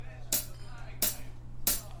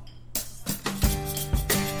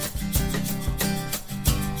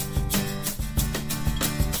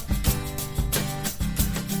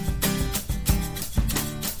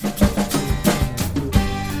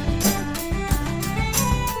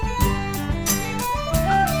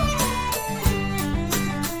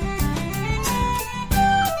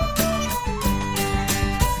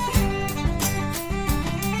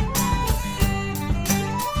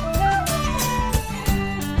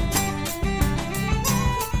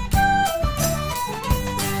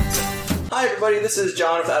Hi everybody, this is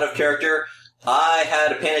John with Out of Character. I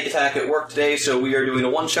had a panic attack at work today, so we are doing a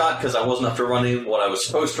one-shot because I wasn't after running what I was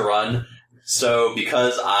supposed to run. So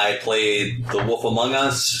because I played The Wolf Among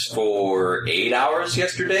Us for 8 hours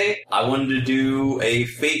yesterday, I wanted to do a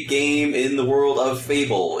Fate game in the world of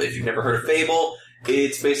Fable. If you've never heard of Fable,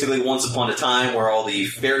 it's basically Once Upon a Time where all the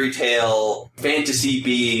fairy tale fantasy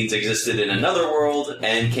beings existed in another world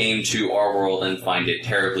and came to our world and find it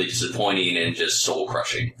terribly disappointing and just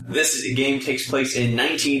soul-crushing. This game takes place in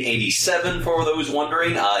 1987, for those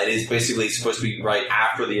wondering. It is basically supposed to be right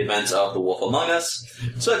after the events of The Wolf Among Us.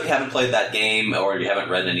 So if you haven't played that game or you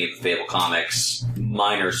haven't read any of the Fable comics,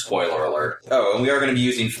 minor spoiler alert. Oh, and we are going to be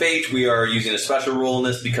using Fate. We are using a special rule in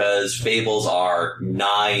this because Fables are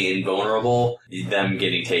nigh invulnerable. Them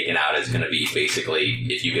getting taken out is going to be basically,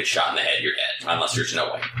 if you get shot in the head, you're dead. Unless you're Snow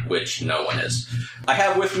White, which no one is. I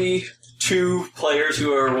have with me two players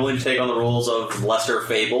who are willing to take on the roles of lesser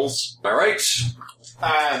Fables. Am I right?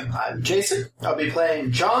 I'm Jason. I'll be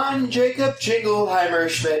playing John Jacob Jingleheimer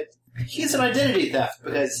Schmidt. He's an identity theft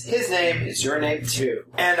because his name is your name too.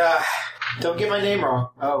 And, don't get my name wrong.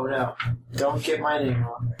 Oh, no. Don't get my name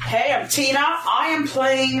wrong. Hey, I'm Tina. I am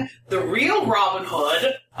playing the real Robin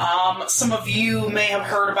Hood. Some of you may have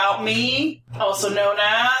heard about me, also known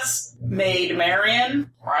as Maid Marian,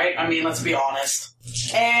 right? I mean, let's be honest.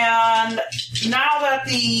 And now that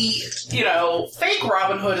the, fake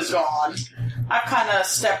Robin Hood is gone, I've kind of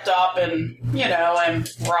stepped up and, I'm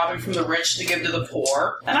robbing from the rich to give to the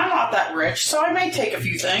poor. And I'm not that rich, so I may take a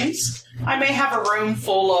few things. I may have a room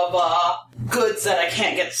full of goods that I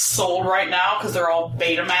can't get sold right now because they're all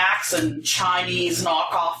Betamax and Chinese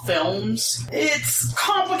knockoff films. It's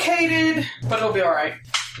complicated, but it'll be alright.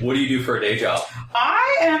 What do you do for a day job?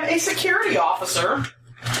 I am a security officer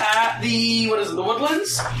at the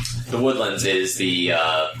Woodlands? The Woodlands is the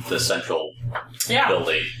central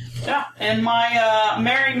building. Yeah, and my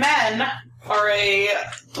merry men are a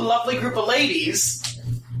lovely group of ladies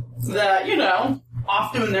that,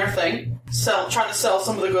 off doing their thing, trying to sell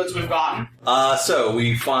some of the goods we've gotten. So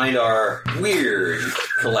we find our weird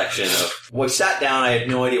collection of... We sat down, I had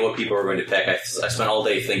no idea what people were going to pick. I spent all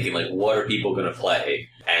day thinking, what are people going to play?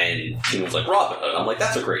 And Tina was like, Robin Hood. I'm like,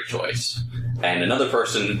 that's a great choice. And another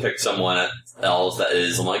person picked someone else that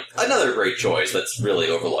is, I'm like, another great choice that's really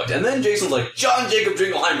overlooked. And then Jason's like, John Jacob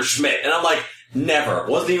Jingleheimer Schmidt. And I'm like, never.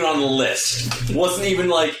 Wasn't even on the list. Wasn't even,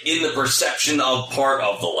 in the perception of part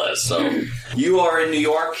of the list. So, you are in New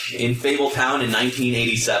York, in Fabletown in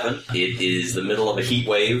 1987. It is the middle of a heat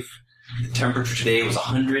wave. The temperature today was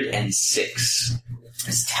 106.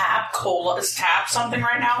 Is Tab cola? Is Tab something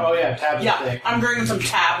right now? Oh, yeah, Tab's a thing. I'm drinking some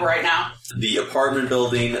Tab right now. The apartment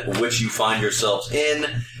building which you find yourselves in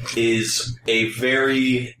is a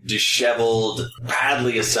very disheveled,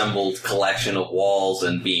 badly assembled collection of walls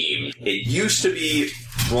and beams. It used to be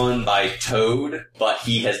run by Toad, but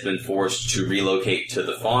he has been forced to relocate to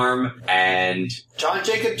the farm, and... John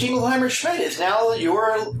Jacob Jingleheimer Schmidt is now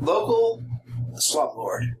your local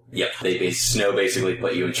slumlord. Yep, Snow basically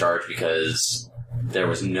put you in charge because... there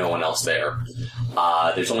was no one else there.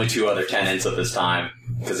 There's only two other tenants at this time,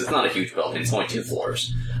 because it's not a huge building, it's only 2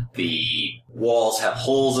 floors. The walls have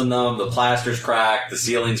holes in them, the plaster's cracked, the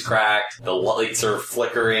ceiling's cracked, the lights are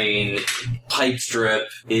flickering, pipes drip.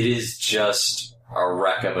 It is just a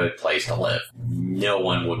wreck of a place to live. No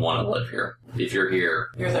one would want to live here. If you're here...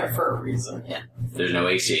 you're there for a reason, yeah. There's no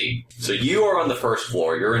AC. So you are on the first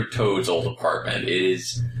floor, you're in Toad's old apartment. It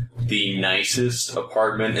is... the nicest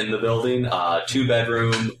apartment in the building.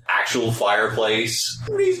 2-bedroom, actual fireplace.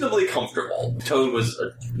 Reasonably comfortable. Toad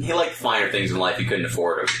he liked finer things in life he couldn't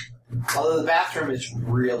afford them. Although the bathroom is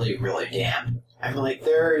really, really damp. I mean,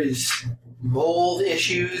 there is mold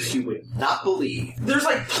issues you would not believe. There's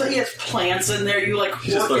plants in there. You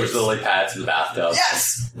He just throws the lily pads in the bathtub.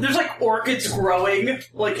 Yes! There's orchids growing,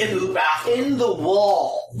 into the bathroom. In the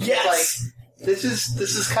wall. Yes! This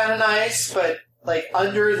is kind of nice, but...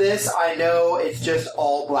 under this, I know it's just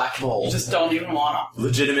all black mold. You just don't even wanna.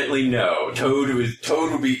 Legitimately, no. Toad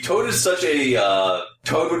is such a,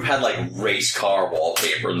 Toad would have had, race car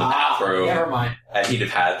wallpaper in the bathroom. Never mind. And he'd have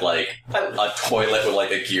had, a toilet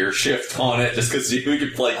with, a gear shift on it, just because he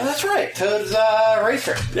could, Oh, that's right. Toad's,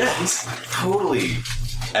 racer. Yeah, he's totally...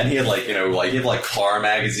 And he had, car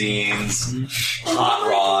magazines, Hot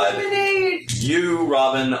Rod. Lemonade. You,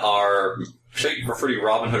 Robin, are... should you prefer to be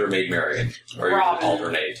Robin Hood or Maid Marian? Or Robin. You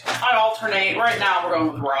alternate? I alternate. Right now we're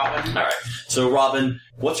going with Robin. Alright. So, Robin,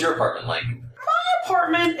 what's your apartment like? My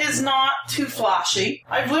apartment is not too flashy.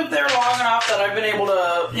 I've lived there long enough that I've been able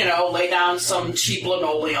to, lay down some cheap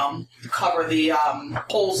linoleum to cover the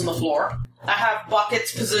holes in the floor. I have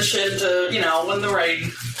buckets positioned to, when the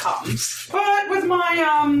rain comes. But with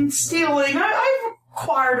my stealing, I've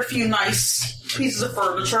acquired a few nice pieces of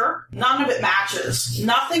furniture. None of it matches.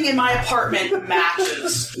 Nothing in my apartment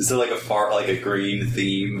matches. Is it like a green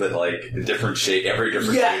theme, but like a different shade, every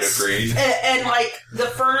different shade of green? And like the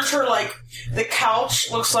furniture, like the couch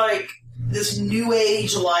looks like this new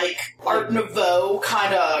age, like Art Nouveau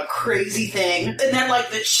kind of crazy thing. And then like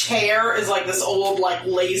the chair is like this old, like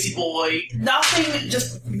lazy boy. Nothing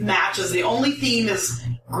just matches. The only theme is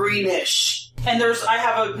greenish. And I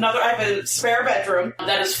have a spare bedroom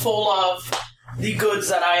that is full of the goods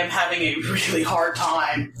that I am having a really hard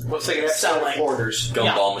time Looks like an episode of Hoarders.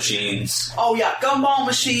 Gumball machines. Oh yeah, gumball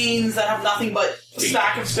machines that have nothing but a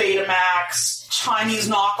stack of Betamax, Chinese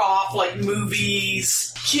knockoff like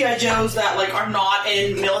movies, G.I. Joes that like are not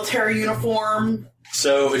in military uniform.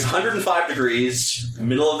 So it's 105 degrees,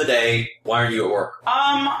 middle of the day. Why aren't you at work?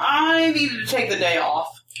 I needed to take the day off.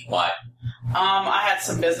 Why? I had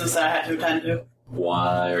some business that I had to attend to.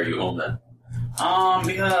 Why are you home then?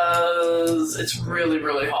 Because it's really,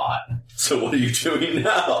 really hot. So what are you doing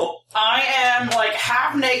now? I am, like,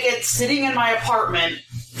 half naked, sitting in my apartment,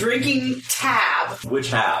 drinking Tab.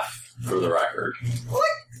 Which half, for the record?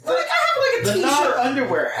 Like I have, like, a The t-shirt. not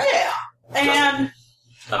underwear. Yeah. And,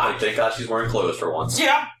 I thank God she's wearing clothes for once.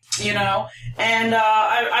 yeah, and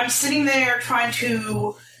I'm sitting there trying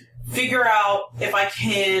to figure out if I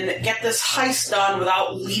can get this heist done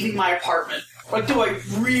without leaving my apartment. Like, do I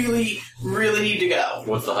really, really need to go?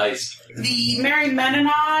 What's the heist? The married men and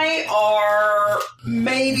I are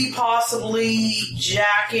maybe possibly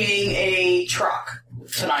jacking a truck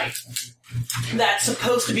tonight that's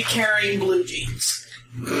supposed to be carrying blue jeans.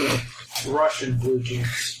 Russian blue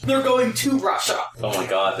jeans. They're going to Russia. Oh my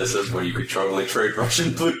God, this is when you could totally trade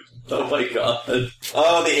Russian blue. Oh my God.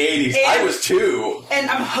 Oh, the 80s. I was 2. And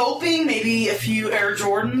I'm hoping maybe a few Air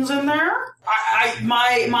Jordans in there.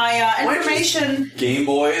 My information. Game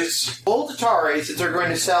Boys. Old Ataris that they're going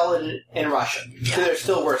to sell in Russia. So they're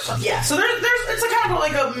still worth something. Yeah, so there's it's a kind of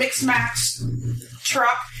like a mix-max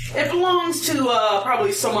truck. It belongs to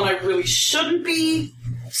probably someone I really shouldn't be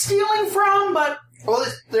stealing from, but... Well,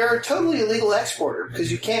 they're a totally illegal exporter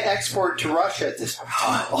because you can't export to Russia at this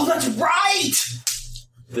time. Oh, that's right!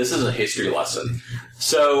 This is a history lesson.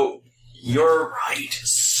 So, you're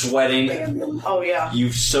sweating. Oh, yeah.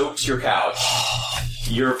 You've soaked your couch.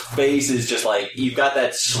 Your face is just like, you've got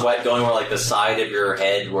that sweat going where like the side of your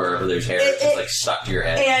head where there's hair is just like stuck to your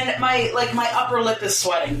head. And my upper lip is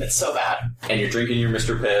sweating. It's so bad. And you're drinking your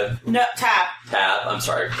Mr. Pibb. No, Tab. I'm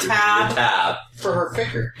sorry. Tab. Your Tab. For her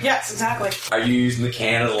finger. Yes, exactly. Are you using the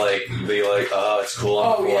can to like, be like, oh, it's cool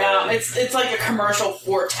on Oh, the yeah. forehead? It's like a commercial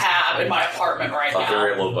for Tab in my apartment right A now.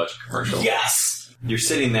 very low budget commercial. Yes. You're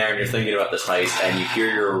sitting there and you're thinking about this heist and you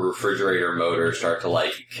hear your refrigerator motor start to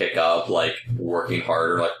like kick up, like working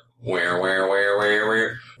harder, like where,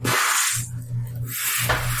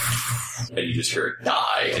 and you just hear it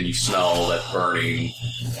die and you smell that burning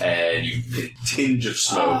and you get a tinge of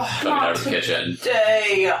smoke coming out of the kitchen.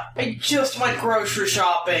 Today, I just went grocery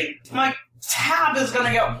shopping. My Tab is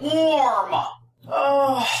gonna get warm.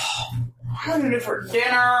 Oh, what am I gonna do for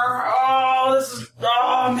dinner?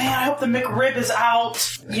 Oh man, I hope the McRib is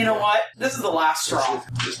out. You know what? This is the last straw.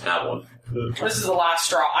 Just have one. This is the last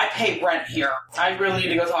straw. I pay rent here. I really need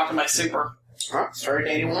to go talk to my super. Oh, started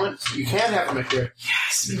dating once. You can have a McRib.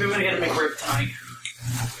 Yes, maybe I'm gonna get a McRib tonight.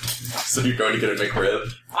 So you're going to get a McRib?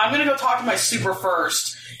 I'm gonna go talk to my super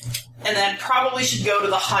first, and then probably should go to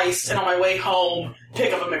the heist, and on my way home,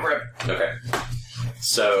 pick up a McRib. Okay.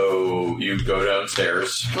 So you go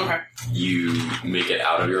downstairs. Okay. You make it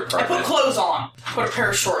out of your I put apartment. clothes on. Put a pair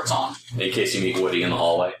of shorts on. In case you meet Woody in the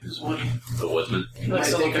hallway. Who's Woody? The woodsman. He You likes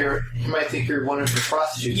to look at... might think you're one of the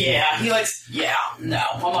prostitutes. Yeah, he likes... Yeah, no.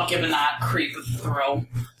 I'm not giving that creep a thrill.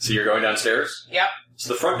 So you're going downstairs? Yep.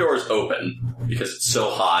 So the front door is open because it's so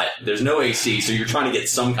hot. There's no AC, so you're trying to get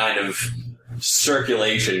some kind of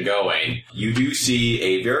circulation going. You do see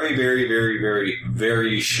a very, very, very, very,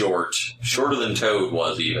 very shorter than Toad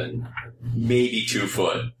was even, maybe 2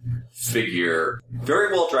 foot figure.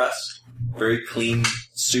 Very well dressed, very clean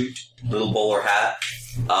suit, little bowler hat.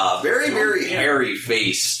 Very, very hairy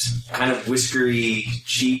faced, kind of whiskery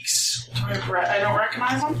cheeks. I don't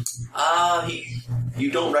recognize him? You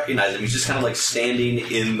don't recognize him. He's just kind of like standing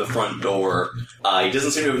in the front door. He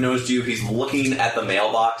doesn't seem to have noticed you. He's looking at the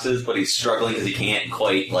mailboxes, but he's struggling because he can't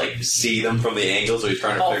quite like see them from the angle, so he's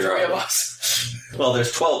trying to All figure three out. of us. Well,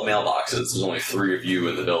 there's 12 mailboxes. There's only 3 of you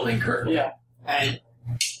in the building currently. Yeah. And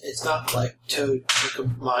It's not like Toad took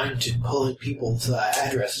a mind to pulling people's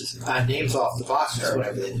addresses, names off the boxes, or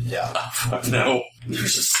whatever they did. No.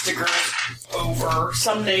 There's just stickers over.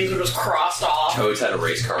 Some names are just crossed off. Toad's had a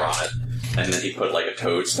race car on it. And then he put like a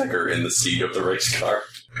Toad sticker in the seat of the race car.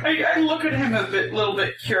 I look at him little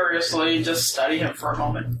bit curiously and just study him for a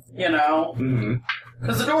moment, you know? Mm-hmm.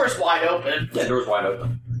 Because the door is wide open. Yeah, the door's wide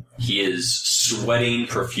open. He is sweating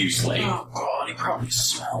profusely. Oh god, he probably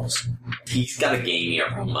smells. He's got a gamey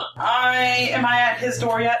aroma. Am I at his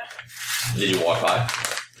door yet? Did you walk by?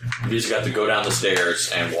 You just got to go down the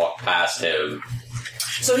stairs and walk past him.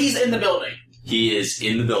 So he's in the building. He is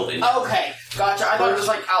in the building. Okay, gotcha. I thought it was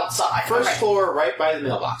like outside. First Okay. floor, right by the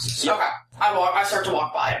mailboxes. Okay. I start to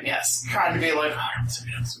walk by him, yes. Trying to be like,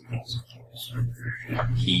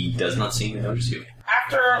 He does not seem to notice you.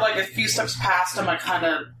 After like a few steps past him, I kind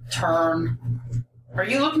of turn. Are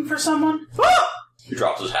you looking for someone? He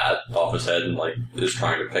drops his hat off his head and like is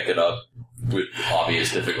trying to pick it up with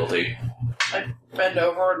obvious difficulty. I bend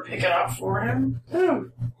over and pick it up for him. Oh,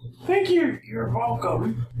 thank you. You're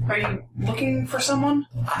welcome. Are you looking for someone?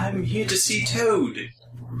 I'm here to see Toad.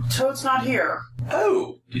 Toad's not here.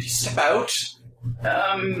 Oh, did he step out?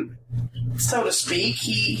 So to speak.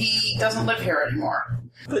 He doesn't live here anymore.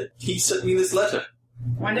 But he sent me this letter.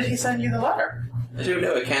 When did he send you the letter? I don't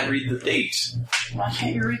know, I can't read the date. Why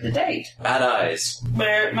can't you read the date? Bad eyes.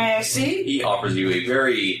 May I see? He offers you a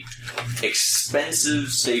very expensive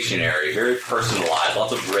stationery, very personalized,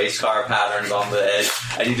 lots of race car patterns on the edge.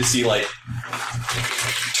 I need to see like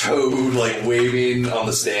Toad like waving on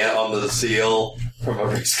the seal from a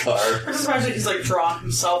race car. I just imagine he's like drawn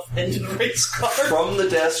himself into the race car. From the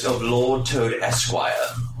desk of Lord Toad Esquire.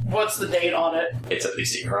 What's the date on it? It's at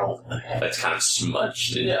least a year old. That's kind of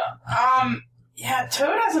smudged. Yeah,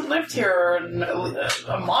 Toad hasn't lived here in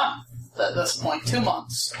a month at this point, 2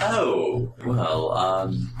 months. Oh,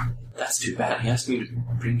 well, that's too bad. He asked me to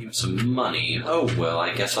bring him some money. Oh, well,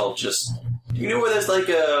 I guess I'll just... You know where there's like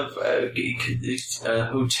a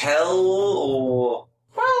hotel or...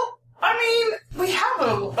 Well, I mean, we have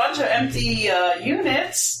a bunch of empty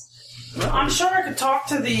units. I'm sure I could talk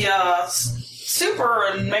to the super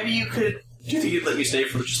and maybe you could... Do you think you'd let me stay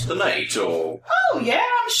for just the night, or... Oh, yeah,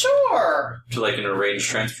 I'm sure. So I can arrange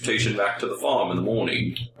transportation back to the farm in the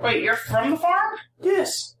morning? Wait, you're from the farm?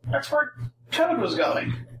 Yes. That's where Toad was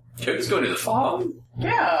going. Toad is going to the farm?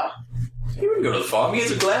 Yeah. He wouldn't go to the farm. He has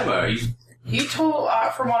a glamour. He told,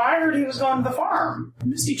 from what I heard, he was going to the farm. We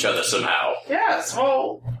missed each other somehow. Yes,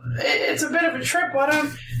 well, it's a bit of a trip.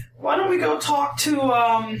 Why don't we go talk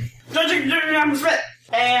to, Judge Smith?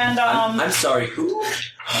 And, I'm sorry, who?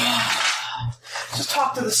 Just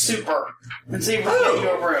talk to the super and see if we can get you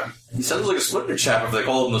a room. He sounds like a Splinter chap if they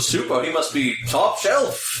call him the super. He must be top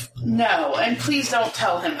shelf. No, and please don't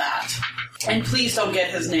tell him that. And please don't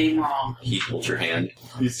get his name wrong. He holds your hand.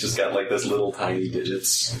 He's just got like this little tiny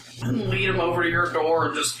digits. And lead him over to your door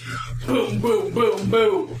and just boom, boom, boom,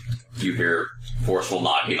 boom. You hear forceful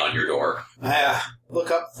knocking on your door. I look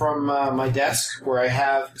up from my desk where I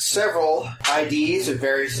have several IDs of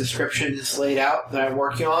various descriptions laid out that I'm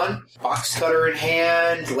working on. Box cutter in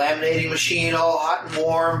hand, laminating machine all hot and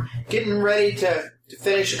warm, getting ready to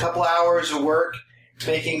finish a couple hours of work,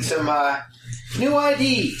 making some new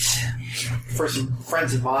IDs for some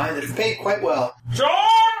friends of mine that have paid quite well. John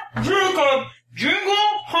Jacob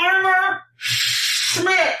Jingleheimer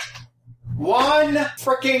Schmidt. One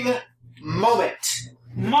fricking moment.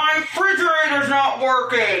 My refrigerator's not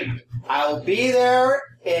working. I'll be there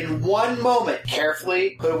in 1 moment.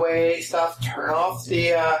 Carefully put away stuff, turn off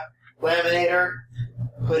the laminator,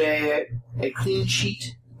 put a clean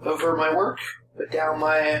sheet over my work, put down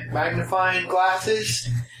my magnifying glasses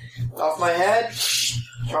off my head,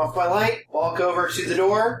 turn off my light, walk over to the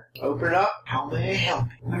door, open it up. How may I help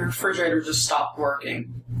you? My refrigerator just stopped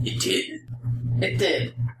working. It did? It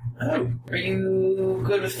did. Oh. Are you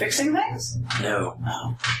good with fixing things? No.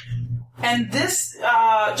 Oh. And this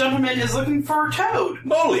gentleman is looking for Toad.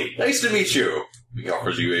 Molly, nice to meet you. He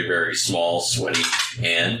offers you a very small, sweaty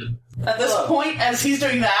hand. At this point, as he's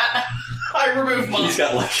doing that, I remove mine. He's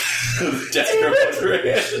got like the desk grip under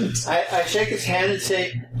his hand. I shake his hand and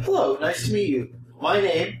say, hello, nice to meet you. My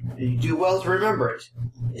name, and you do well to remember it,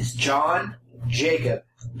 is John Jacob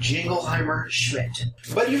Jingleheimer Schmidt.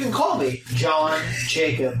 But you can call me John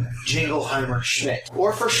Jacob Jingleheimer Schmidt.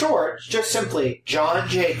 Or for short, just simply John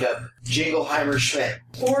Jacob Jingleheimer Schmidt.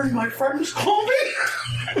 Or my friends call me.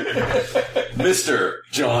 Mr.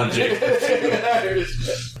 John Jacob.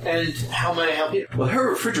 And how may I help you? Well, her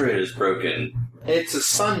refrigerator's broken. It's a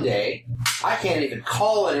Sunday. I can't even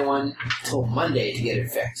call anyone till Monday to get it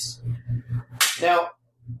fixed. Now,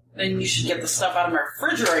 then you should get the stuff out of my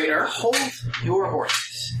refrigerator. Hold your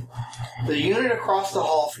horses. The unit across the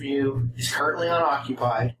hall from you is currently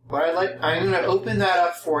unoccupied. I'm going to open that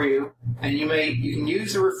up for you, and you can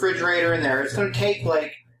use the refrigerator in there. It's going to take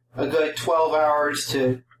like a good 12 hours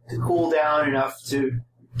to cool down enough to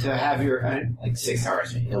have your like 6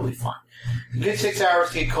 hours. It'll be fine. A good 6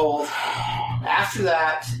 hours to get cold. After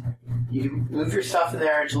that, you can move your stuff in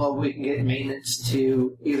there until we can get maintenance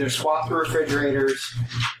to either swap the refrigerators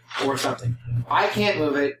or something. I can't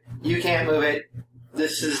move it. You can't move it.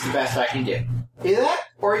 This is the best I can do. Either that,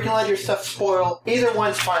 or you can let your stuff spoil. Either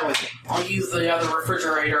one's fine with me. I'll use the other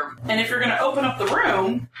refrigerator. And if you're going to open up the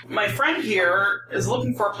room, my friend here is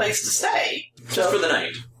looking for a place to stay. Just for the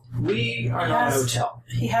night. We are not a hotel.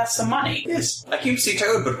 He has some money. Yes. I came to see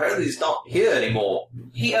Toad, but apparently he's not here anymore.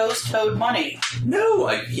 He owes Toad money. No,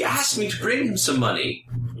 he asked me to bring him some money.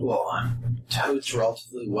 Well, Toad's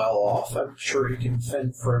relatively well off. I'm sure he can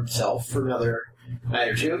fend for himself for another night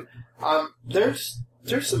or two.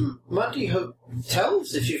 There's some Monday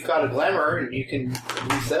hotels if you've got a glamour and you can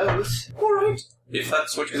use those. All right. If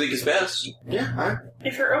that's what you think is best. Yeah.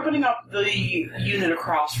 If you're opening up the unit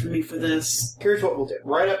across from me for this... Here's what we'll do.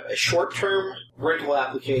 Write up a short-term rental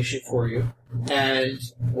application for you. And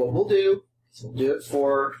what we'll do is we'll do it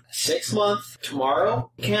for 6 months.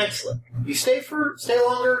 Tomorrow, cancel it. You stay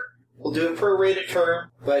longer, we'll do it for a rated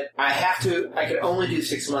term. But I can only do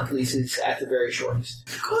 6-month leases at the very shortest.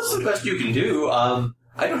 That's the best you can do.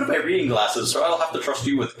 I don't have my reading glasses, so I'll have to trust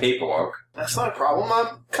you with paperwork. That's not a problem.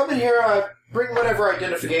 Come in here, bring whatever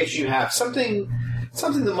identification you have. Something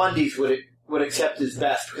the Mondays would accept as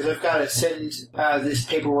best, because I've got to send this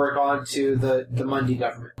paperwork on to the Monday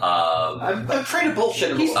government. I'm afraid of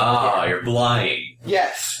bullshit. You're lying.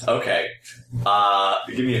 Yes. Okay.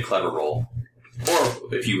 Give me a clever roll.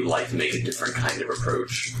 Or if you would like to make a different kind of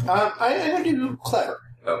approach. I'm going to do clever.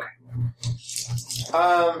 Okay.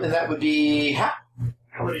 And that would be how?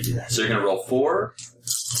 How would I do that? So you're going to roll 4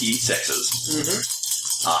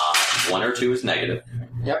 D6s. Mm-hmm. 1 or 2 is negative.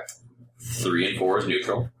 Yep. 3 and 4 is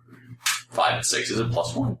neutral. 5 and 6 is a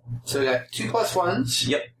 +1. So we got 2 +1s.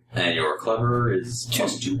 Yep. And your clever is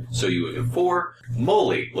 +2. So you would get 4.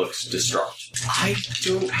 Molly looks distraught. I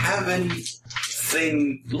don't have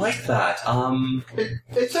anything like that.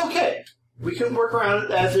 It's okay. We can work around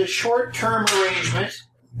it as a short-term arrangement.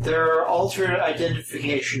 There are alternate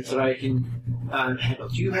identifications that I can handle.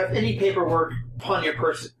 Do you have any paperwork upon your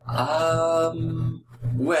person?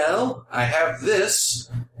 Well, I have this.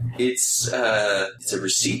 It's a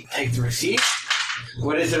receipt. Take the receipt.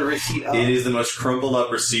 What is it a receipt of? It is the most crumpled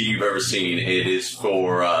up receipt you've ever seen. It is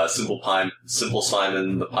for Simple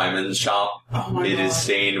Simon, the pieman's shop. Oh my God. It is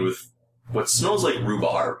stained with what smells like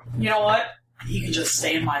rhubarb. You know what? You can just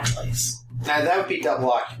stay in my place. Now, that would be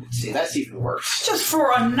double occupancy. That's even worse. Just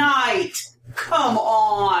for a night! Come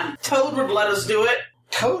on! Toad would let us do it.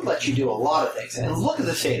 Toad lets you do a lot of things, and look at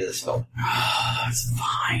the state of this building. It's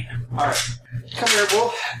fine. Alright. Come here,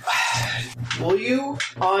 Wolf. Will you,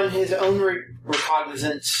 on his own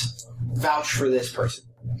recognizance, vouch for this person?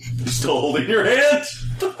 Still holding your hand?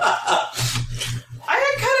 I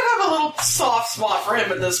kind of have a little soft spot for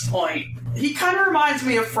him at this point. He kind of reminds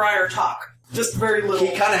me of Friar Tuck. Just very little.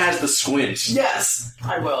 He kind of has the squint. Yes,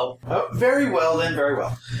 I will. Oh, very well then, very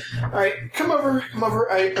well. Alright, come over.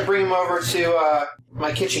 I bring him over to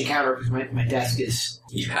my kitchen counter because my desk is...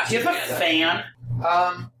 You have Do you have a fan?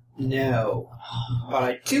 No. But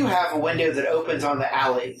I do have a window that opens on the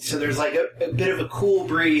alley, so there's like a bit of a cool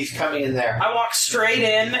breeze coming in there. I walk straight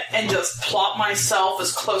in and just plop myself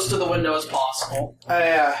as close to the window as possible.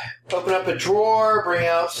 I open up a drawer, bring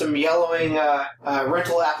out some yellowing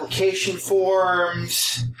rental application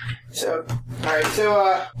forms. So, alright,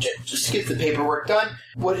 just to get the paperwork done,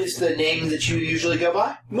 what is the name that you usually go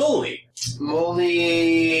by? Molly.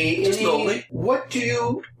 Molly. Just Molly. What do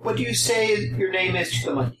you say your name is to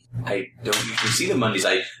the Monday? I don't usually see the Mondays.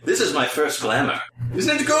 This is my first glamour.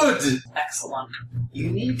 Isn't it good? Excellent.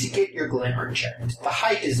 You need to get your glamour checked. The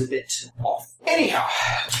height is a bit off. Anyhow,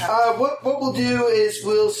 what we'll do is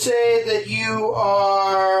we'll say that you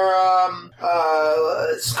are,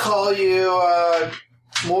 let's call you,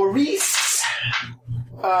 Maurice,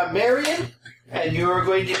 Marion, and you're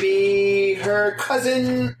going to be her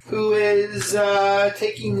cousin who is,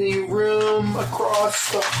 taking the room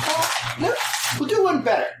across the hall. No, we'll do one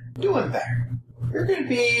better. You're going to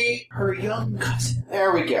be her young cousin.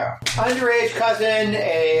 There we go. Underage cousin,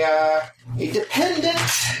 a dependent,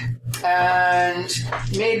 and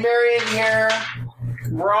Maid Marion here.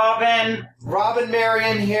 Robin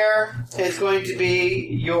Marion here is going to be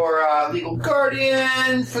your legal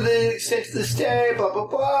guardian for the extent of the stay, blah, blah,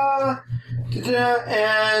 blah.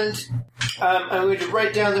 And I'm going to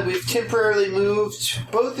write down that we've temporarily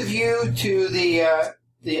moved both of you to the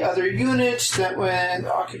other units. That when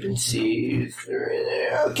occupancy is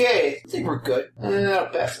okay. I think we're good. That'll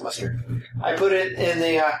pass muster. I put it in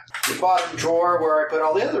the bottom drawer where I put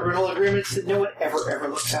all the other rental agreements that no one ever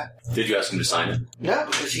looks at. Did you ask him to sign it? No,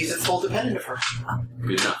 because he's a full dependent of her.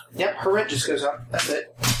 Good enough. Yep, her rent just goes up. That's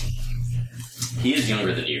it. He is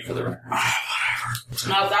younger than you, for the record.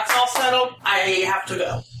 Now if that's all settled, I have to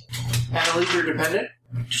go. Annalise, your dependent?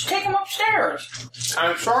 Just take him upstairs.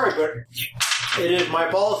 I'm sorry, but it is my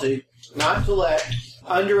policy not to let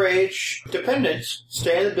underage dependents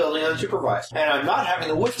stay in the building unsupervised. And I'm not having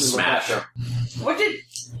the woodsman look Smash. after. What did...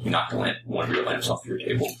 You knocked one of your lamps off your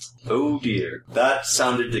table. Oh dear. That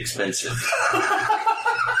sounded expensive.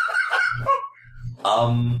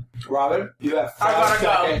 Robin, you have I 5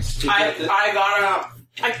 gotta seconds to go. get this. I gotta...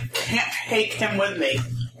 I can't take him with me.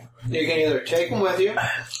 You can either take him with you,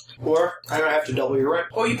 or I don't have to double your rent.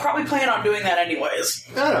 Well, you probably plan on doing that anyways.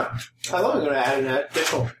 No. I'm only going to add an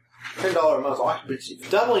additional $10 a month occupancy.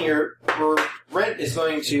 Doubling your rent is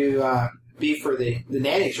going to be for the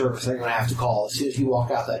nanny service I'm going to have to call as soon as you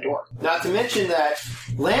walk out that door. Not to mention that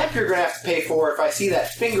lamp you're going to have to pay for if I see that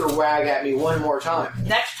finger wag at me one more time.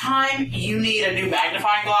 Next time you need a new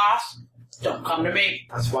magnifying glass, don't come to me.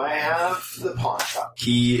 That's why I have the pawn shop.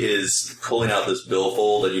 He is pulling out this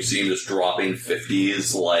billfold, and you see him just dropping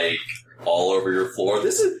 50s, like, all over your floor.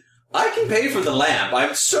 I can pay for the lamp.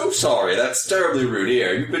 I'm so sorry. That's terribly rude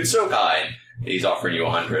here. You've been so kind. He's offering you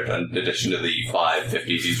 100 in addition to the 5 50s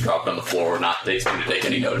he's dropped on the floor, not expecting to take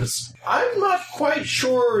any notice. I'm not quite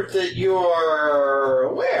sure that you're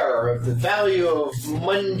aware of the value of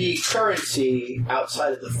Mundi currency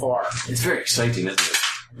outside of the farm. It's very exciting, isn't it?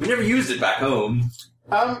 We never used it back home.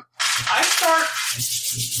 I start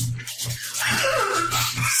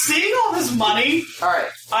seeing all this money.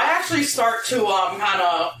 Alright. I actually start to kind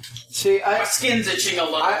of See, my skin's itching a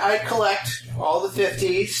little. I collect all the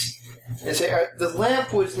 50s and say, the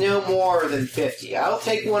lamp was no more than 50. I'll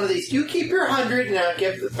take one of these. You keep your 100 and I'll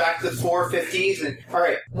give back the 4 50s. And,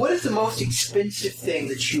 alright, what is the most expensive thing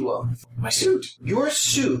that you own? My suit. Your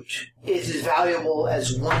suit is as valuable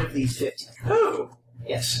as one of these 50. Oh.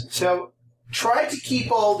 Yes. So, try to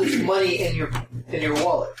keep all this money in your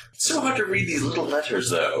wallet. It's so hard to read these little letters,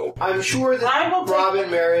 though. I'm sure that Robin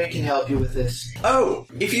Marion can help you with this. Oh,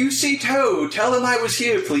 if you see Toad, tell him I was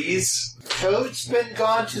here, please. Toad's been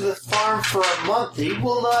gone to the farm for a month. He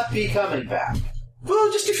will not be coming back.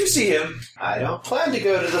 Well, just if you see him. I don't plan to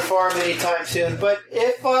go to the farm anytime soon, but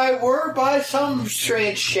if I were by some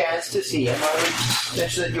strange chance to see him, I would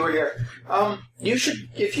mention that you were here. You should,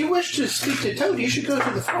 if you wish to speak to Toad, you should go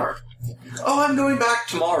to the farm. Oh, I'm going back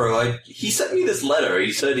tomorrow. He sent me this letter.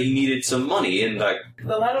 He said he needed some money, and the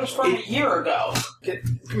letter's from a year ago.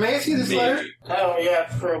 May I see this letter? Oh, yeah,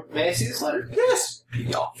 true. May I see this letter? Yes.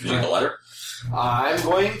 Using the letter. I'm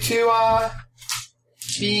going to,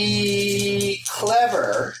 be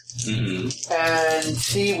clever and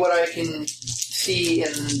see what I can see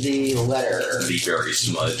in the letter. Be very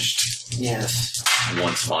smudged. Yes.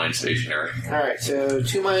 Once fine stationery. Alright, so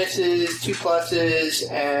 2 minuses, 2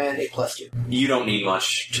 pluses, and a +2. You don't need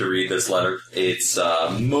much to read this letter. It's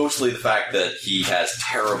mostly the fact that he has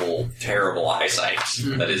terrible eyesight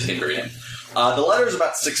that is hindering him. The letter is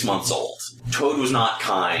about 6 months old. Toad was not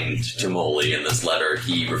kind to Molly in this letter.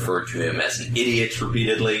 He referred to him as an idiot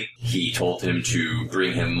repeatedly. He told him to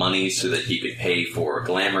bring him money so that he could pay for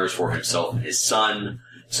glamours for himself and his son,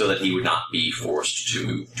 so that he would not be forced to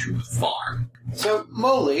move to the farm. So,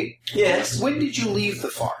 Molly, yes. When did you leave the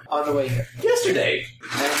farm on the way here? Yesterday.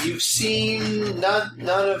 And you've seen none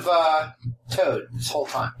of Toad this whole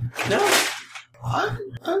time? No. I'm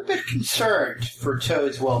a bit concerned for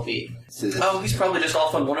Toad's well-being. Oh, he's probably just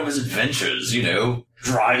off on one of his adventures,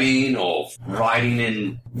 driving or riding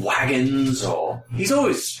in wagons, or... He's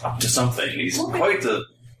always up to something. He's quite the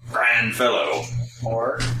grand fellow.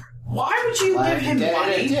 Or... Why would you give him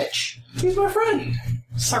money? In a ditch. He's my friend.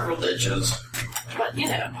 Several ditches. But,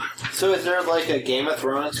 So is there like a Game of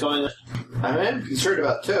Thrones going on? I'm concerned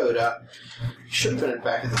about Toad. He should have been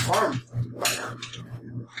back at the farm by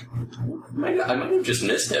now. I might have just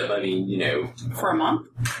missed him. I mean, For a month?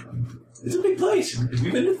 It's a big place. Have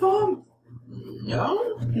you been to the farm?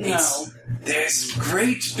 No? No. There's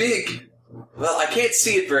great big... Well, I can't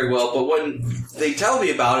see it very well, but when they tell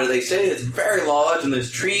me about it, they say it's very large, and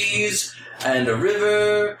there's trees, and a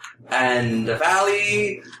river, and a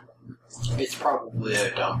valley. It's probably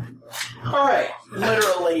a dump. Alright.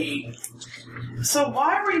 Literally. So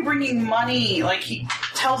why were you bringing money? Like, he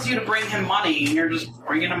tells you to bring him money, and you're just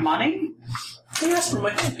bringing him money? He asked for my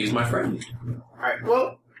help. He's my friend. Alright,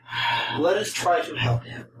 well, let us try to help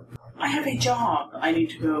him. I have a job I need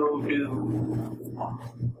to go do.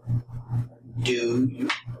 Do you?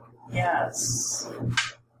 Yes.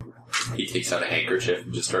 He takes out a handkerchief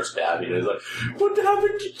and just starts dabbing it. He's like, "What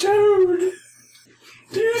happened to Toad?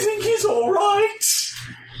 Do you think he's alright?"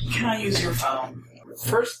 Can I use your phone?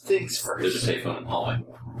 First things There's first. a payphone in the hallway.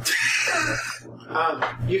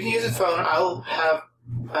 You can use a phone. I'll have,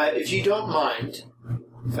 if you don't mind,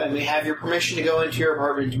 if I may have your permission to go into your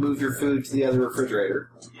apartment to move your food to the other refrigerator.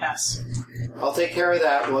 Yes. I'll take care of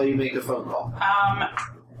that while you make the phone call.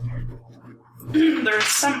 There's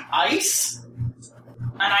some ice,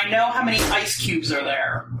 and I know how many ice cubes are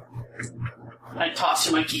there. I toss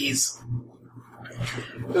you my keys.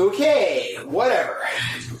 Okay, whatever.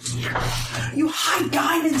 You hide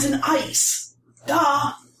diamonds in ice.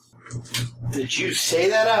 Duh. Did you say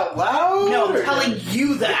that out loud? No, or I'm telling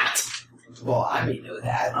you that. Well, I may know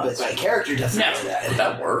that, but my character doesn't No. know Would that.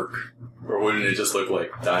 that work? Or wouldn't it just look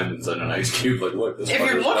like diamonds in an ice cube? Like, look, this If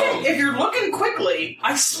fucker's dumb. you're looking quickly,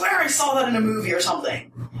 I swear I saw that in a movie or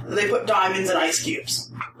something. They put diamonds in ice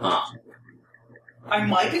cubes. Huh. I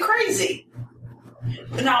might be crazy.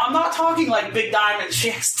 Now, I'm not talking like big diamonds. She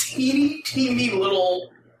has teeny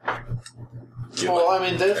little... Well, I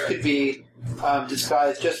mean, those could be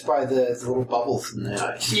disguised just by the little bubbles in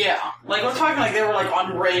the ice. Yeah. Like, we're talking like they were like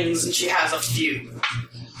on rings and she has a few.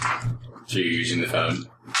 So you're using the phone?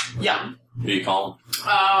 Yeah. Who you calling?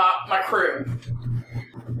 My crew.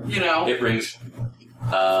 You know. It rings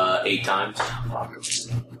 8 times.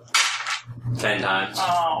 10 times.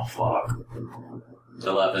 Oh, fuck.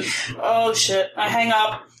 11. Oh, shit. I hang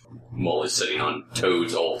up. Molly's sitting on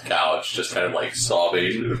Toad's old couch, just kind of like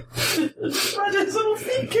sobbing. Imagine his little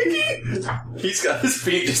feet kicking. He's got his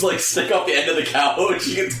feet just like stick off the end of the couch.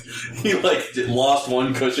 He like lost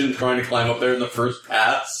one cushion trying to climb up there in the first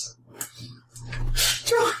pass.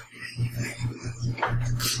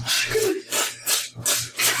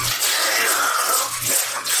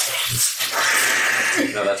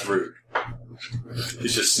 No, that's rude.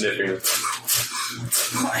 He's just sniffing it.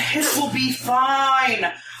 It will be fine.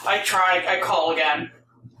 I call again.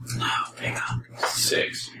 Oh, pick up.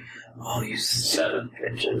 6, Oh, you 7,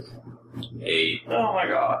 bitches. 8, Oh my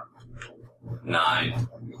god. 9,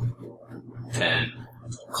 10.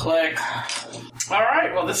 Click.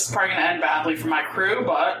 Alright, well this is probably going to end badly for my crew,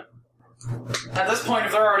 but at this point,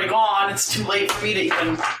 if they're already gone, it's too late for me to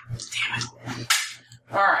even... Damn it.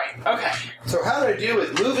 Alright, okay. So how do I do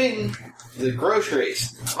with moving the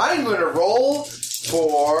groceries? I'm going to roll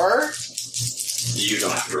for... You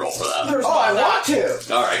don't have to roll for that. There's Oh, I not want that.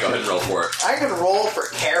 to! Alright, go ahead and roll for it. I'm going to roll for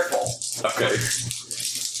careful. Okay.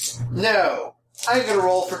 No, I'm going to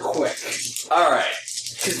roll for quick. Alright.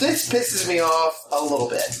 Because this pisses me off a little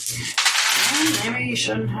bit. Well, maybe you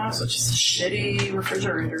shouldn't have such a shitty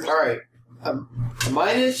refrigerator. Alright. A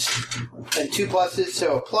minus and 2 pluses,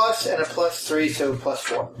 so a plus and a +3, so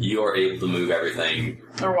 +4. You are able to move everything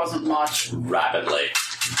There wasn't much. rapidly.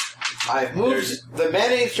 I've moved the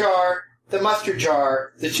mayonnaise jar, the mustard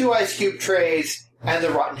jar, the 2 ice cube trays, and the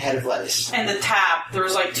rotten head of lettuce. And the tab. There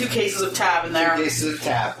was like 2 cases of tab in there. 2 cases of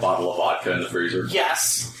tab. Bottle of vodka in the freezer.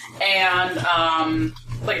 Yes. And,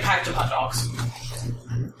 like a package of hot dogs.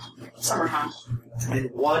 Summertime. And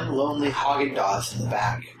 1 lonely Haagen-Dazs in the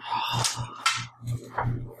back.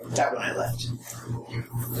 That one I left.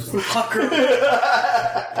 Fucker.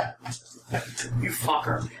 You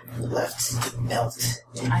fucker. Left to melt.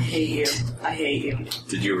 I hate you. I hate you.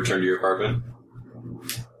 Did you return to your apartment?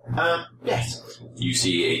 Yes. You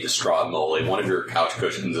see a distraught Molly. One of your couch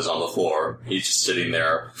cushions is on the floor. He's just sitting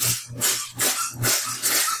there.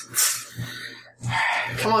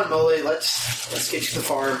 Come on, Molly, let's get to the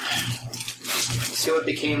farm. See what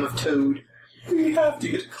became of Toad. We have to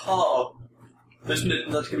get a car. There's not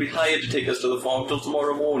going to be hired to take us to the farm till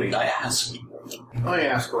tomorrow morning. I asked. Oh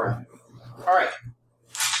yeah, ask around. Alright.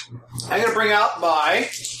 I'm gonna bring out my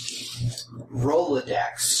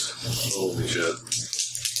Rolodex. Holy shit.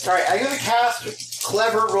 Alright, I'm gonna cast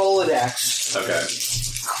Clever Rolodex Okay.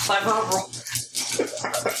 Clever roll.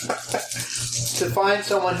 to find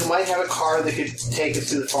someone who might have a car that could take us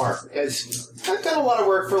to the farm. Because I've done a lot of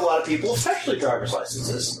work for a lot of people, especially driver's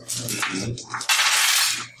licenses.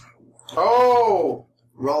 Oh!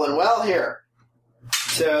 Rolling well here.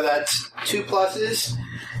 So that's 2 pluses.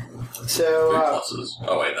 3 So, pluses.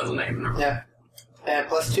 Oh wait, that's a name. yeah. And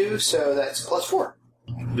 +2, so that's +4.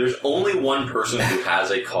 There's only one person who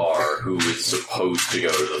has a car who is supposed to go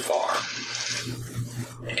to the farm.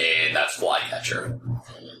 And that's Flycatcher,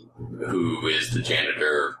 who is the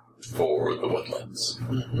janitor for the woodlands.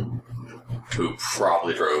 Mm-hmm. who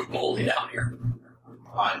probably drove Moldy down here.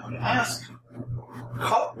 I'm going to ask.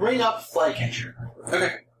 Ring up Flycatcher.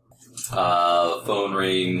 Okay. Phone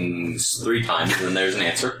rings 3 times, and then there's an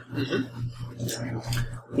answer.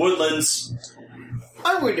 Mm-hmm. Woodlands.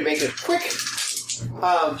 I'm going to make a quick,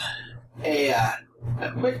 a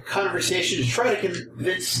quick conversation to try to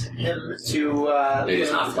convince him to. It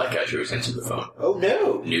is not Flycatcher who's answered the phone. Oh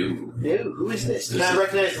no! No. Who is this? Can I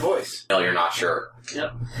recognize the voice? Hell, you're not sure.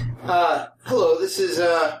 Yep. Hello, this is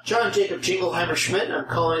John Jacob Jingleheimer Schmidt, and I'm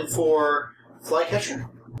calling for Flycatcher.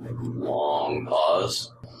 Long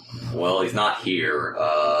pause. Well, he's not here.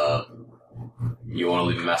 You want to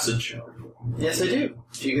leave a message? Yes, I do.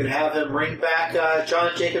 If you could have him ring back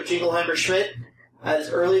John Jacob Jingleheimer Schmidt at his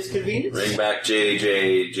earliest convenience. Ring back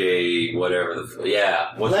J, whatever the...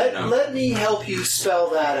 Yeah. What's your number? Let me help you spell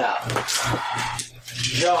that out.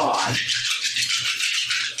 John.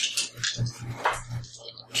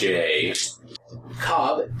 J.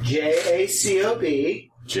 Cobb.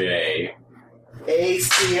 J-A-C-O-B. J.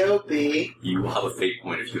 A-C-O-B. You will have a fate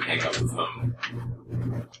point if you hang up the phone.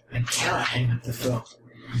 I cannot hang up the phone.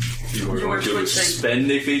 You are going to spend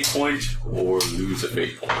a fate point or lose a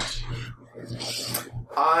fate point.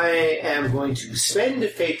 I am going to spend a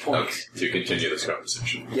fate point. Okay, to continue this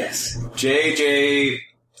conversation. Yes. J.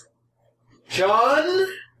 John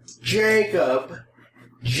Jacob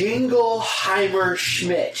Jingleheimer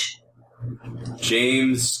Schmidt.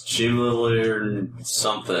 James Jimler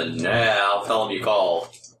something. Yeah, I'll tell him you called.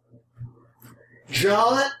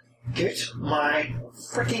 John, get my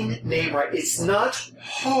freaking name right. It's not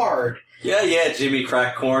hard. Yeah, Jimmy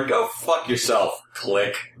Crackcorn. Go fuck yourself.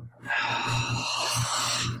 Click.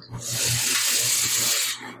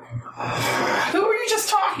 Who were you just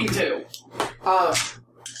talking to?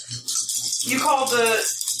 You called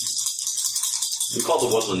the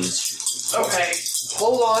Woodlands. Okay.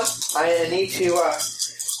 Hold on. I need to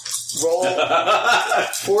roll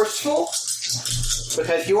forceful,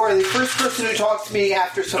 because you are the first person who talked to me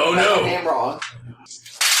after someone got my name wrong.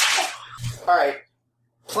 Alright.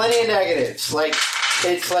 Plenty of negatives. Like,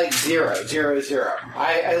 it's like 0, 0, 0.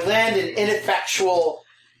 I land an ineffectual...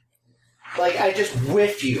 Like, I just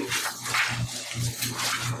whiff you.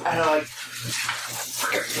 And I'm like...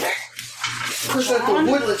 Person at the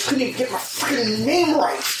Woodlands couldn't even get my freaking name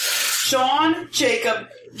right. John Jacob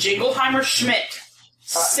Jingleheimer Schmidt.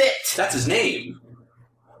 Sit. That's his name.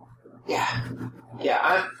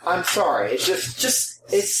 Yeah, I'm sorry. It's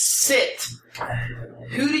It's sit.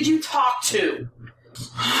 Who did you talk to?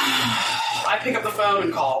 I pick up the phone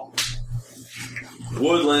and call.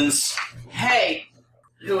 Woodlands. Hey,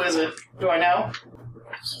 who is it? Do I know?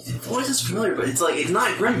 The voice is familiar, but it's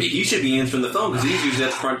not Grimby. He should be answering the phone because he's usually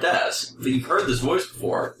at the front desk. But you've heard this voice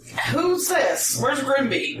before. Who's this? Where's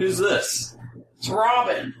Grimby? Who's this? It's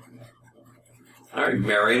Robin. Alright,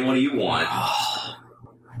 Marion, what do you want?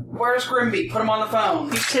 Where's Grimby? Put him on the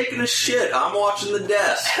phone. He's taking a shit. I'm watching the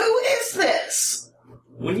desk. Who is this?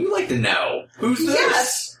 Wouldn't you like to know? Who's this?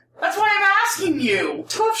 Yes! That's why I'm asking you.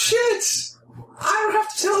 Tough shit. I don't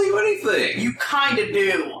have to tell you anything. You kinda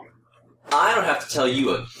do. I don't have to tell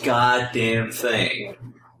you a goddamn thing.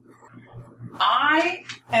 I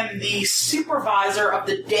am the supervisor of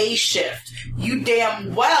the day shift. You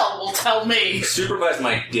damn well will tell me. Supervise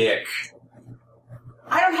my dick.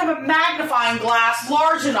 I don't have a magnifying glass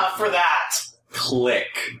large enough for that.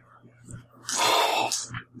 Click.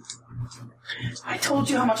 I told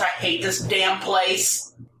you how much I hate this damn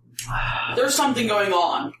place. There's something going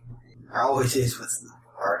on. always is with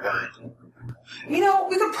our kind. You know,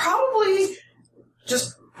 we could probably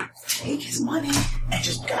just take his money and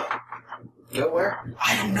just go. Go where?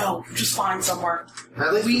 I don't know. Just find somewhere.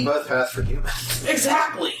 At least we both pass for human.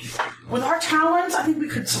 Exactly. With our talents, I think we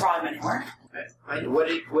could survive anywhere.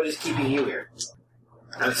 What is keeping you here?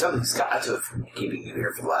 I mean, something's got to have been keeping you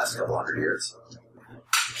here for the last couple hundred years.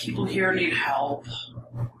 People here need help.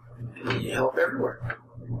 You need help everywhere.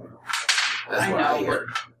 That's I what know. I hear.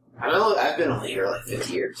 I know. I've been only here like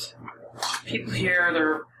 50 years. People here,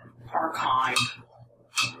 they're our kind.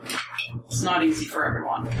 It's not easy for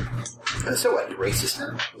everyone. So what? You racist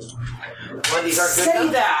now? Wendy's aren't good Say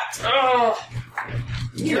enough? that! Ugh.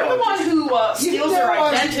 You're the one who steals their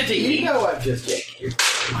identity. You know I'm just joking.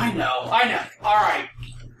 I know. Alright.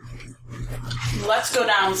 Let's go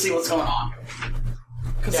down and see what's going on.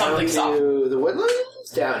 Because Down something's up. to the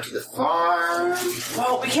woodlands, down to the farm.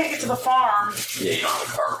 Well, we can't get to the farm Yeah, you don't have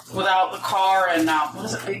a car. without the car and, what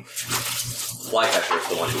is it, big Flycatcher is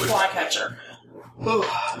the one who would. flycatcher.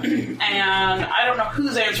 And I don't know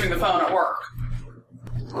who's answering the phone at work.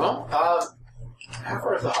 Well, how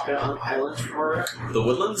far is the Hawkeye Island from where we're at? The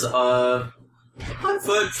Woodlands, On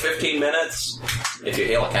foot, 15 minutes. If you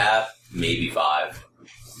hail a cab, maybe 5.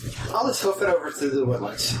 I'll just hoof it over through the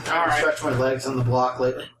woodlands. All right. Stretch my legs on the block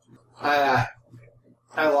lately. I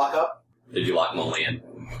lock up. Did you lock Molly in?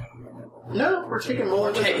 No, we're taking more.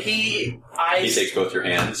 Okay, He takes both your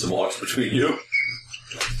hands and walks between you.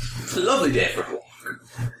 It's a lovely day for a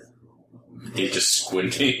walk. He's just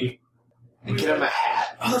squinting. And get him a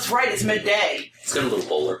hat. Oh, that's right. It's midday. He's got a little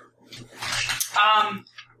bowler.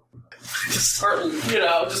 Just start,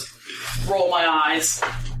 just roll my eyes.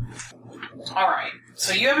 All right.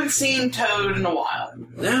 So you haven't seen Toad in a while,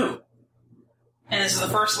 No. and this is the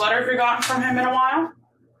first letter you've gotten from him in a while.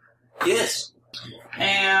 Yes.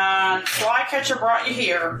 And Flycatcher brought you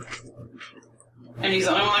here, and he's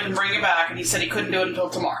the only one that can bring you back. And he said he couldn't do it until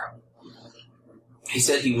tomorrow. He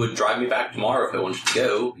said he would drive me back tomorrow if I wanted to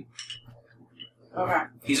go. Okay.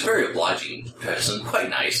 He's a very obliging person, quite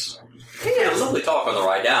nice. He We had a is. lovely talk on the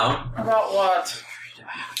ride down. About what?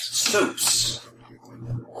 Soaps.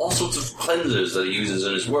 All sorts of cleansers that he uses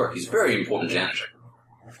in his work. He's a very important janitor.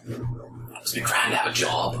 Must be grand to have a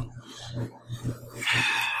job.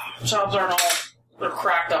 Jobs aren't all they're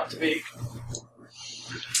cracked up to be.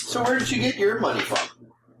 So where did you get your money from?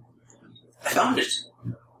 I found it.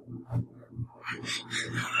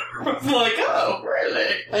 Like, oh,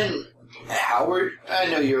 really? And Howard, I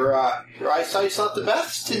know your eyesight's not the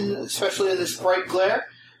best, especially in this bright glare.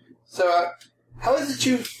 So, how is it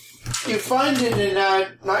you find it and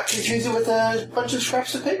not confuse it with a bunch of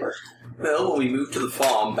scraps of paper? Well, when we moved to the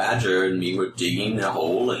farm, Badger and me were digging a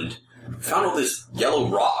hole and found all this yellow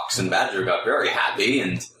rocks, and Badger got very happy,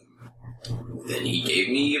 and then he gave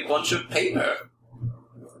me a bunch of paper.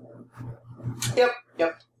 Yep.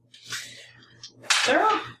 There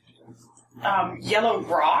are yellow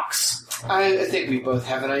rocks. I think we both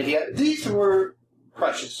have an idea. These were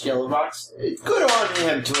precious yellow rocks. Good on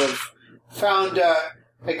him to have found a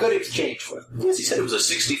good exchange for them. Yes, he said it was a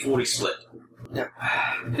 60-40 split. Yep.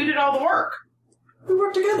 Who did all the work? We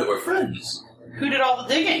work together, we're friends. Who did all the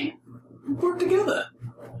digging? We work together.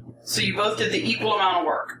 So you both did the equal amount of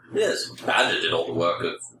work. Yes, Badger did all the work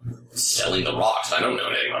of selling the rocks. I don't know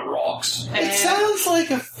anything about rocks. And It sounds like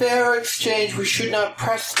a fair exchange. We should not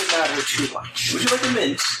press the matter too much. Would you like a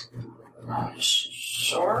mint?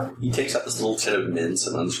 Sure. He takes out this little tin of mints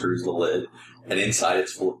and unscrews the lid, and inside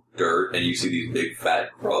it's full of dirt, and you see these big fat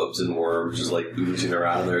grubs and worms just like oozing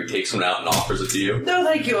around there. He takes one out and offers it to you. No,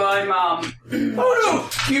 thank you. I'm Oh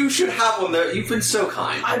no! You should have one there. You've been so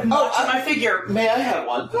kind. I'm watching my figure. May I have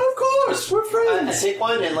one? Of course, we're I friends. take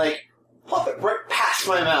one and plop it right past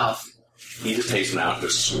my mouth. He just takes one out and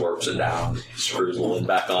just slurps it down, screws the lid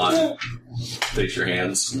back on, takes your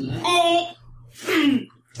hands. Oh.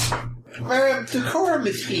 Miriam, decorum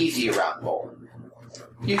is easy around Bolton.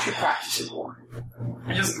 You should practice it more.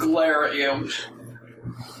 I just glare at you.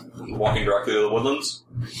 Walking directly to the woodlands.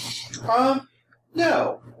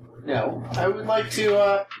 No. I would like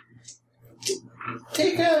to,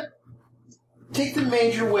 take the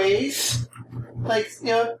major ways.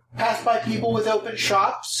 Pass by people with open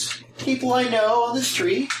shops. People I know on the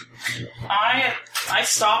street. I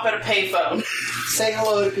stop at a payphone. Say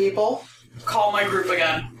hello to people. Call my group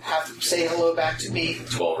again. Have them say hello back to me.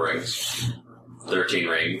 12 rings. 13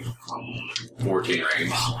 ring. 14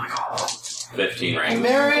 rings. Oh my god. 15 rings.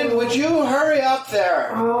 Marion, would you hurry up there?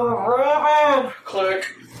 Click.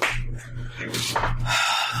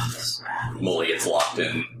 Molly gets locked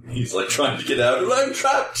in. He's like trying to get out, and I'm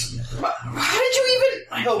trapped. How did you even?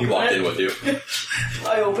 I open He walked it. in with you.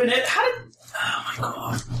 I open it. How did? Oh my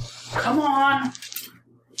god! Come on.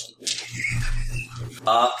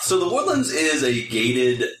 So the Woodlands is a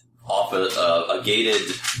gated office, a gated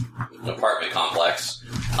apartment complex.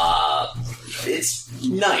 It's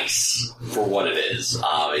nice for what it is.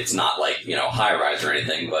 It's not like high rise or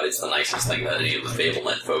anything, but it's the nicest thing that any of the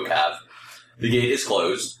Fablenet folk have. The gate is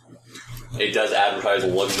closed. It does advertise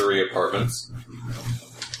luxury apartments.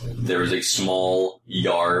 There is a small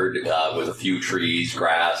yard with a few trees,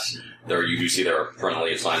 grass. You do see there are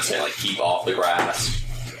friendly signs saying keep off the grass.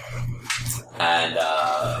 And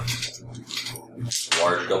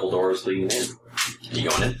large double doors leading in. You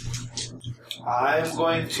going in? I'm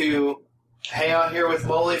going to hang out here with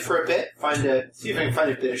Molly for a bit. See if I can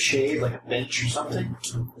find a bit of shade, like a bench or something.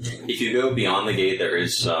 If you go beyond the gate, there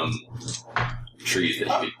is some trees that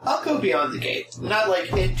you could... I'll go beyond the gate, not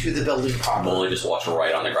into the building proper. Molly just walks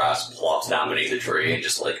right on the grass, plops down beneath a tree, and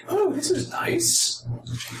just oh, this is nice.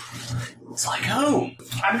 It's like home.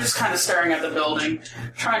 I'm just kind of staring at the building,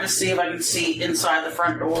 trying to see if I can see inside the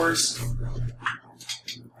front doors.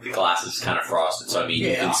 The glass is kind of frosted, so you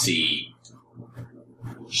Yeah. can see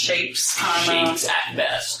Shapes. shapes at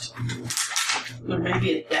best. There may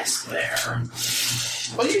be a desk there.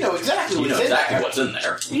 Well, you know exactly You what's know in exactly there. what's in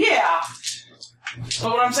there. Yeah.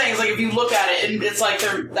 But what I'm saying is, like, if you look at it, it's like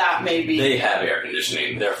that may be... They have air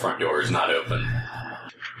conditioning. Their front door is not open. I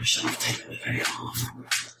shouldn't have taken the day off.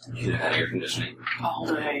 You could have had air conditioning. All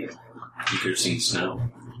day. You could have seen snow.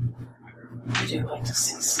 I do like to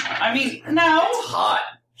see snow. I mean, no. It's hot.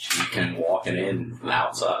 She can walk it in from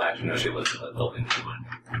outside. Actually, no, she lives in the building.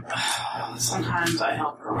 Sometimes I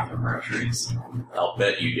help her with her groceries. I'll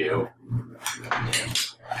bet you do.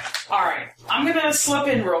 Alright, I'm gonna slip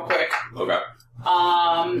in real quick. Okay.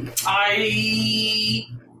 I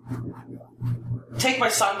take my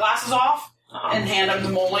sunglasses off and hand them to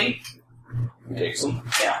Molly. Takes them.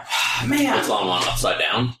 Yeah. Man, Puts on one upside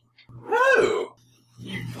down. Oh!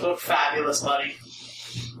 you look fabulous, buddy.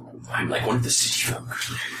 I'm like one of the city folk.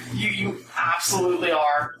 You absolutely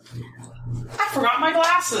are. I forgot my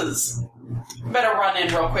glasses. Better run in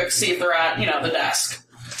real quick, see if they're at, the desk.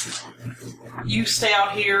 You stay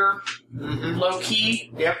out here,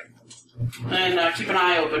 low-key, Yep. and keep an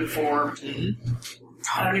eye open for...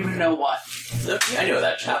 I don't even know what. Loki, I know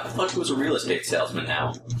that chap. I thought he was a real estate salesman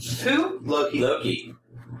now. Who? Loki.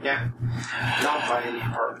 Yeah. Don't buy any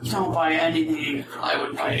apartments. Don't buy anything. I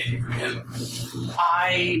wouldn't buy anything from him.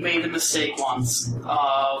 I made the mistake once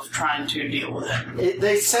of trying to deal with it.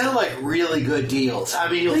 They sound like really good deals. I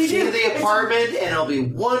mean, you'll They see do. the apartment and it'll be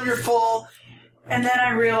wonderful. And then I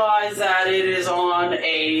realized that it is on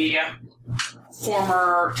a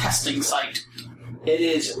former testing site. It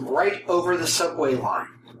is right over the subway line.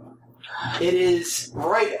 It is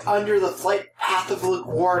right under the flight path of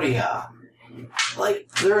LaGuardia. Like,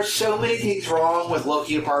 there are so many things wrong with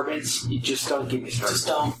Loki Apartments, you just don't get me started. Just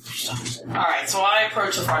don't. Alright, so I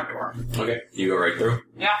approach the front door. Okay. You go right through?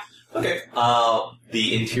 Yeah. Okay.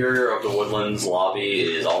 The interior of the Woodlands lobby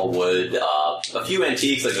is all wood. A few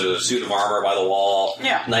antiques, like there's a suit of armor by the wall.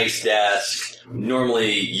 Yeah. Nice desk.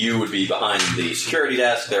 Normally, you would be behind the security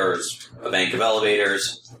desk. There's a bank of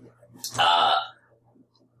elevators.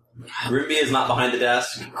 Grimby is not behind the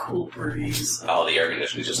desk. Cool breeze. Oh, the air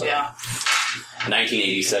conditioning is just like Yeah.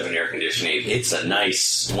 1987 air conditioning. It's a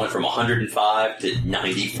nice, went from 105 to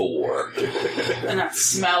 94. And that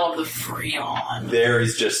smell of the Freon. There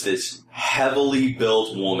is just this heavily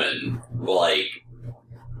built woman, like,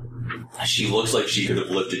 she looks like she could have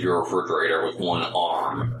lifted your refrigerator with one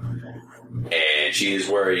arm. And she is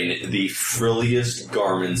wearing the frilliest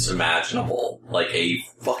garments imaginable. Like a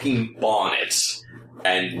fucking bonnet.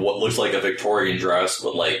 And what looks like a Victorian dress,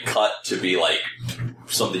 but like cut to be like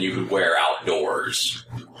something you could wear outdoors.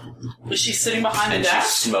 Was she sitting behind And the she's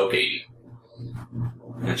desk? smoking.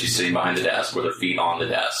 And she's sitting behind the desk with her feet on the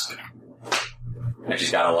desk. And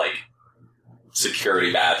she's got a like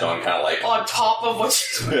security badge on, kind of like... On top of what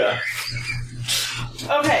she's Yeah.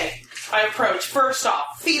 Okay, I approach. First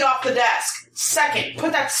off, feet off the desk. Second,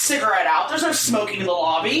 put that cigarette out. There's no smoking in the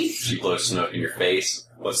lobby. She blows smoke in your face.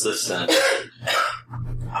 What's this then?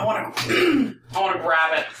 I want to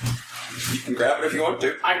grab it. You can grab it if you want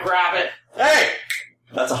to. I grab it. Hey!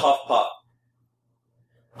 That's a Huff Puff.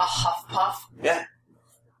 A Huff Puff? Yeah.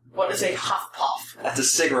 What is a Huff Puff? That's a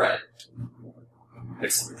cigarette.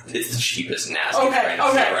 It's the cheapest, nasty Okay, brand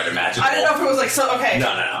of okay. cigarette imaginable. I didn't know if it was like so. Okay.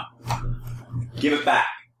 No. Give it back.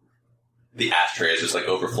 The ashtray is just like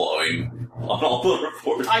overflowing on all the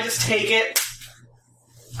reports. I just take it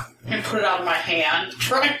and put it out of my hand,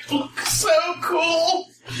 trying to look so cool.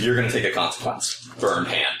 You're gonna take a consequence. Burned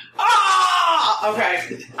hand. Ah!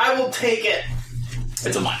 Okay, I will take it.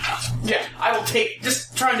 It's a Minecraft. Yeah, I will take.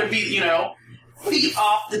 Just trying to be, feet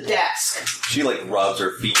off the desk. She like rubs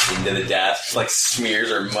her feet into the desk, she, like smears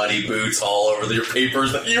her muddy boots all over your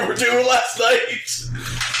papers that you were doing last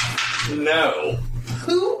night. No.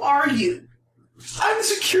 Who are you? I'm a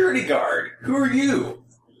security guard. Who are you?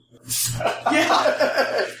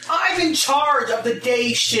 Yeah, I'm in charge of the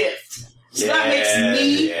day shift. So that makes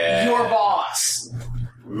me your boss.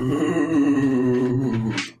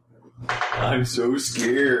 Ooh. I'm so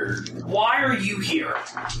scared. Why are you here?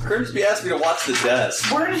 Grimsby asked me to watch the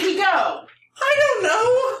desk. Where did he go? I don't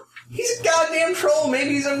know. He's a goddamn troll.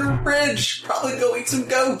 Maybe he's under a bridge. Probably go eat some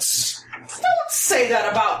goats. Don't say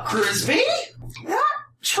that about Grisby. That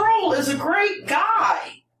troll is a great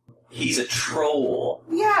guy. He's a troll.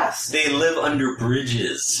 Yes. They live under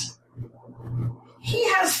bridges. He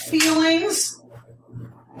has feelings.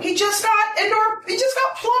 He just got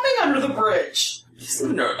plumbing under the bridge. He's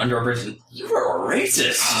living under a bridge. You are a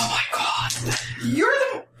racist. Oh my god. You're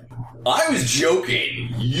the... I was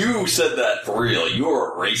joking. You said that for real.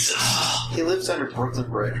 You're a racist. He lives under Brooklyn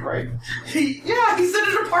Bridge, right? He's in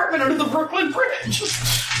an apartment under the Brooklyn Bridge.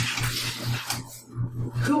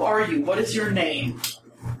 Who are you? What is your name?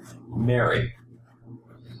 Mary.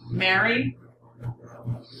 Mary?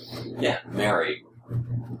 Yeah, Mary.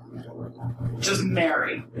 Just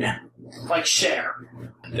Mary. Yeah. Like Cher.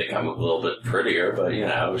 I think I'm a little bit prettier, but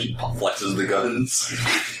she flexes the guns.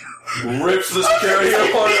 Rips the security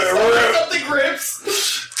apart. Up the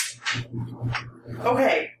grips.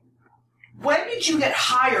 Okay. When did you get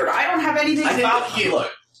hired? I don't have anything about you.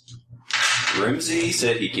 Look, Rimsey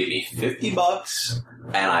said he'd give me $50,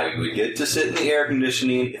 and I would get to sit in the air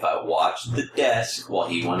conditioning if I watched the desk while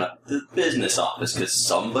he went up to the business office, because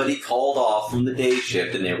somebody called off from the day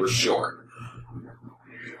shift and they were short.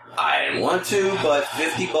 I didn't want to, but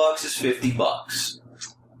 $50 is $50.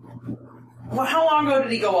 Well, how long ago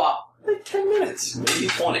did he go up? Like 10 minutes, maybe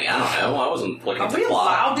 20. I don't know. I wasn't looking at Are the we clock.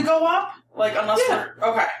 allowed to go up? Like, unless we're...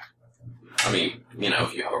 Okay. I mean,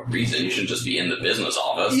 if you have a reason, you shouldn't just be in the business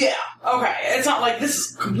office. Yeah, okay. It's not like this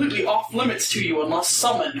is completely off limits to you unless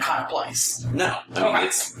summoned kind of place. No. I mean,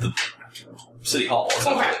 it's the city hall.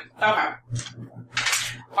 Okay.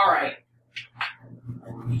 Alright.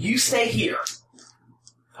 You stay here.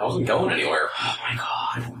 I wasn't going anywhere. Oh my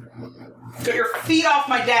god. Get your feet off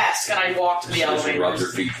my desk, and I walk to the elevator. She rubs her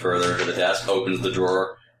feet further into the desk, opens the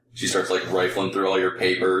drawer. She starts, rifling through all your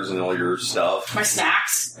papers and all your stuff. My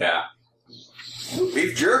snacks? Yeah. Ooh,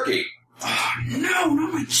 beef jerky. Oh, no,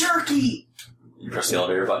 not my jerky! You press the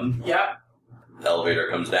elevator button. Yep. The elevator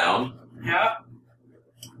comes down. Yep.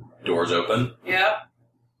 Doors open. Yep.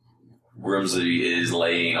 Grimsby is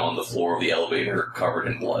laying on the floor of the elevator, covered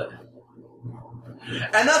in blood.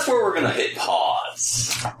 And that's where we're gonna hit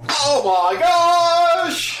pause. Oh my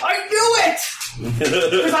gosh! I knew it!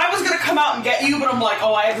 Because I was gonna come out and get you, but I'm like,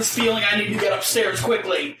 I have this feeling I need to get upstairs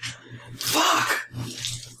quickly. Fuck!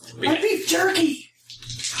 My beef jerky!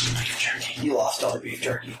 Beef jerky. You lost all the beef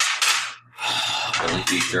jerky. Only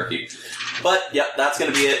beef jerky. But, yep, that's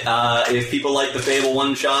gonna be it. If people like the Fable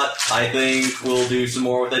one-shot, I think we'll do some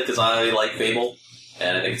more with it, because I like Fable,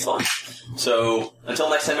 and I think it's fun. So, until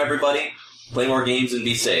next time, everybody, play more games and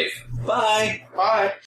be safe. Bye! Bye!